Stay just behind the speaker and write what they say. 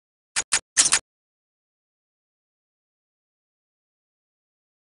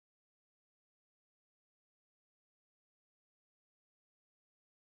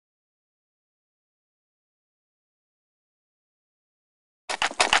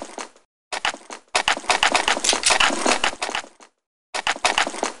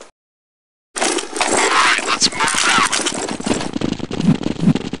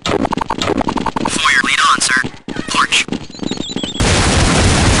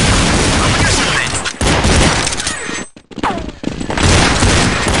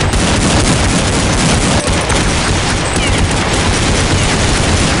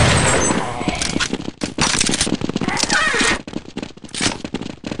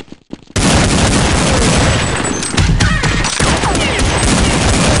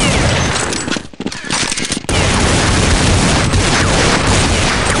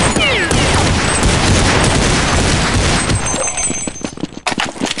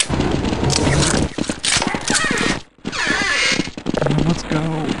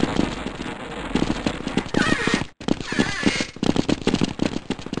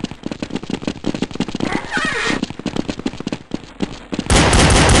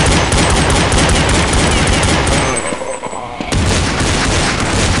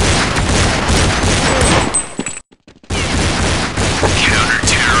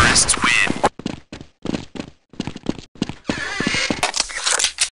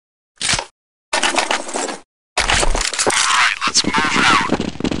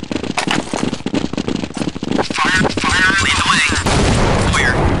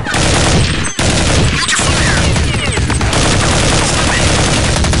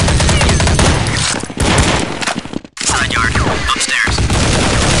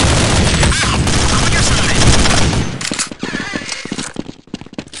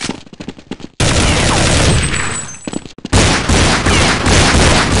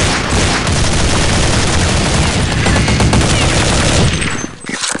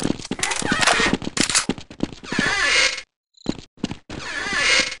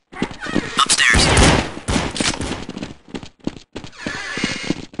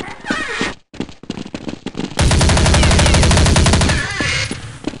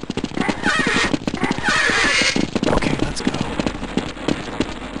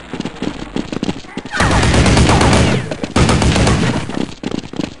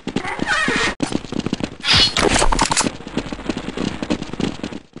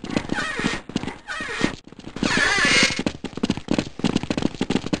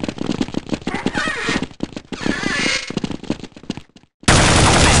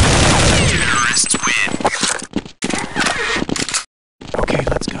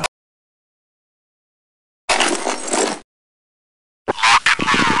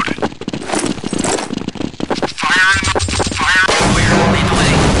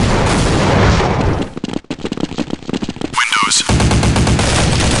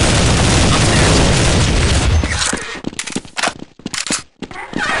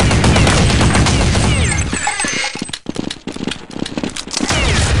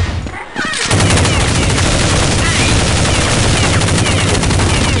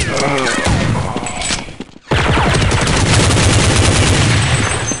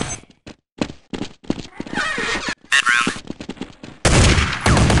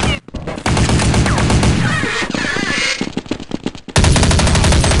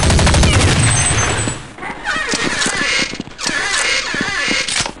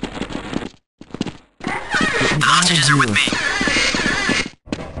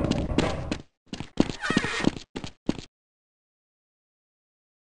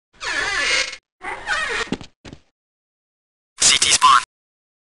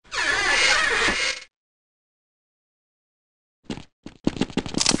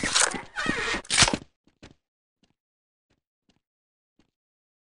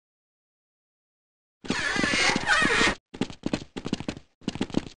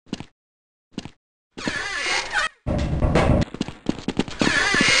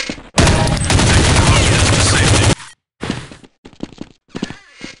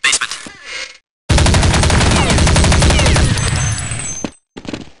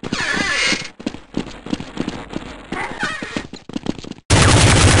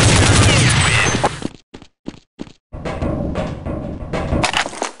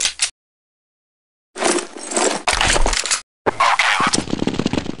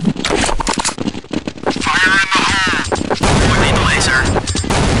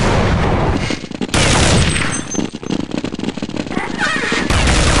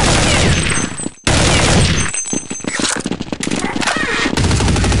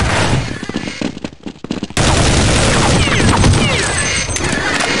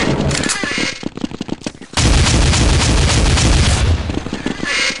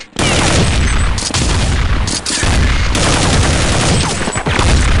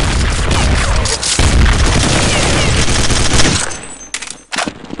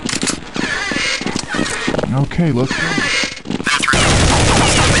Okay, let's go.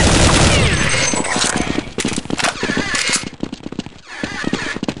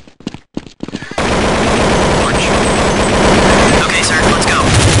 Okay, sir, let's go.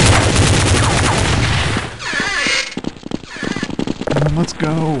 Let's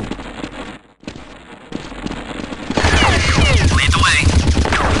go. Lead the way.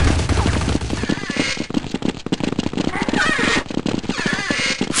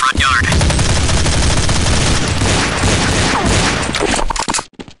 Front yard.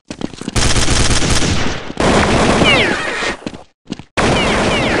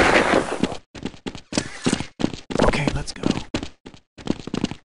 Okay, let's go.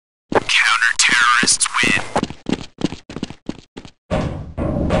 Counter-terrorists win.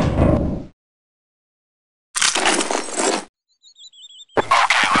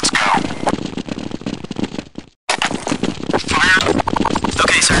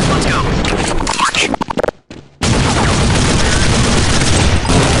 Okay, sir, let's go. March.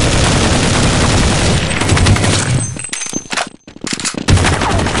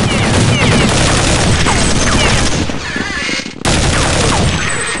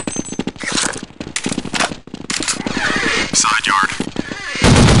 Side yard.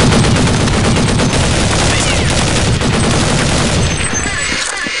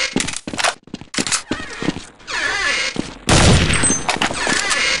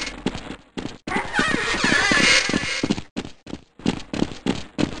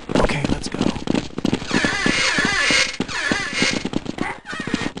 Okay, let's go.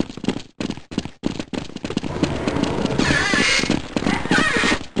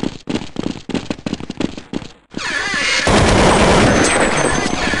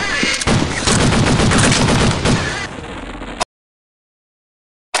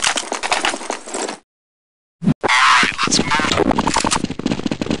 Alright, let's move.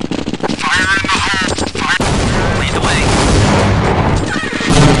 Fire in the hole. Fire. Lead the way.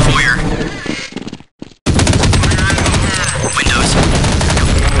 Foyer. Windows.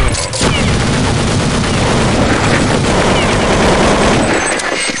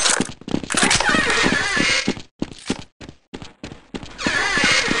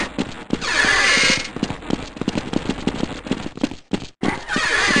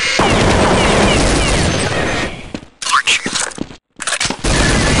 March.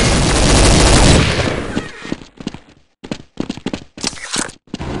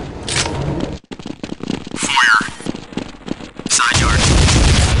 Foyer. Side yard.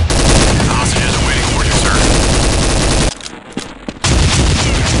 The hostages are waiting for you, sir.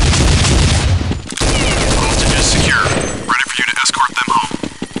 Hostages secure. Ready for you to escort them home.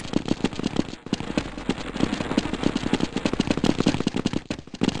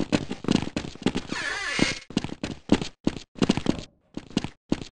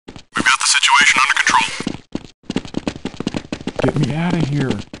 We've got the situation under control. Get me out of here.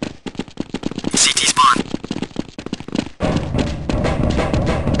 CT spawn.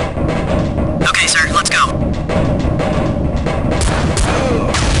 Okay, sir, let's go.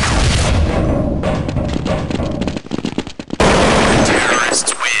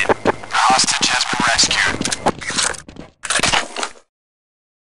 Terrorists win. The hostage has been rescued.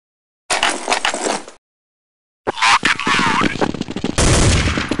 Lock and load.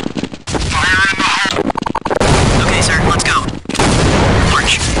 Fire in the hole. Okay, sir, let's go.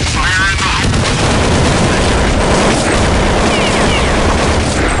 March. Fire in the hole.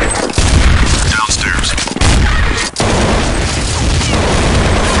 Downstairs.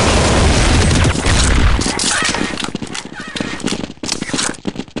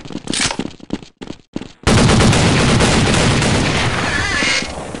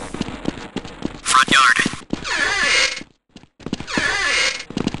 Front yard.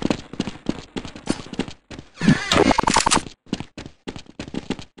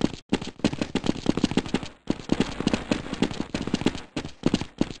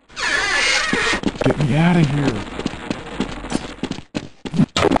 Get me out of here.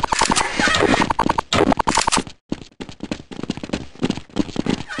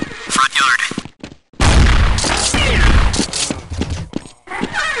 Front yard.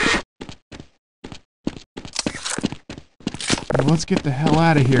 Well, let's get the hell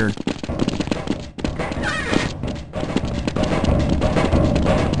out of here.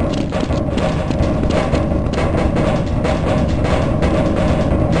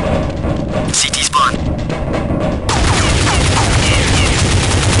 CT spawn.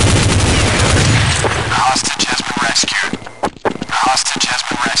 The hostage has been rescued. The hostage has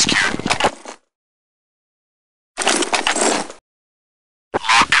been rescued.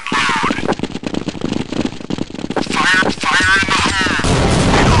 Lock and load. Fire in the hole.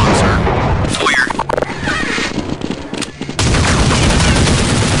 Right on, sir.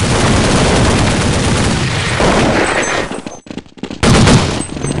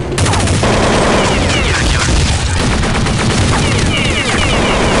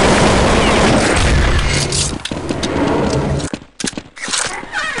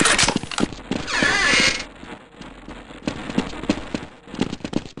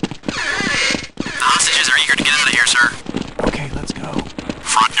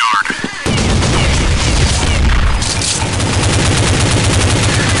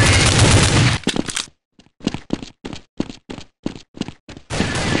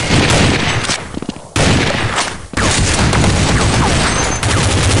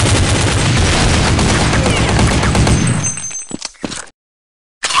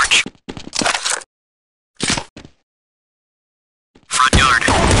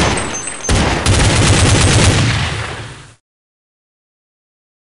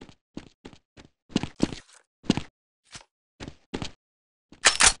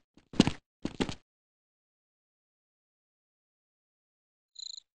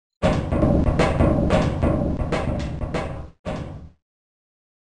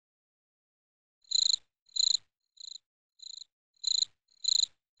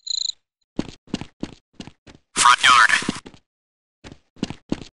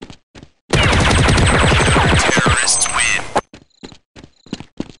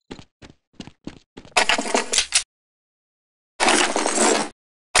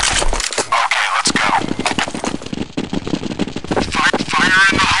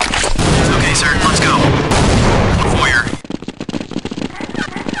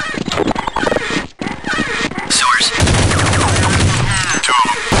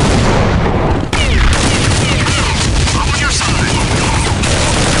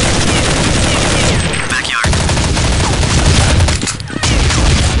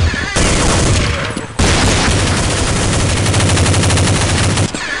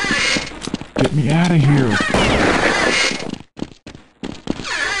 out of here.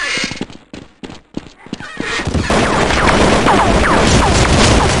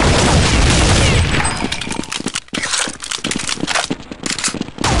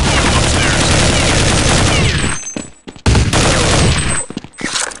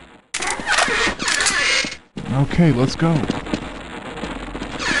 Okay, let's go.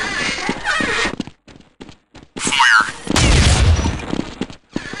 Foyer.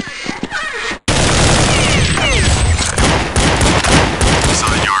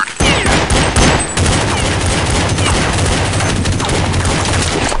 Side yard.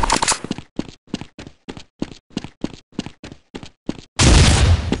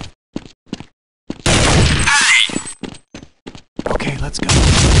 Hey! Okay, let's go.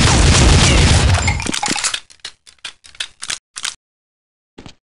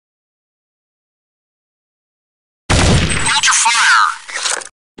 Hold your fire!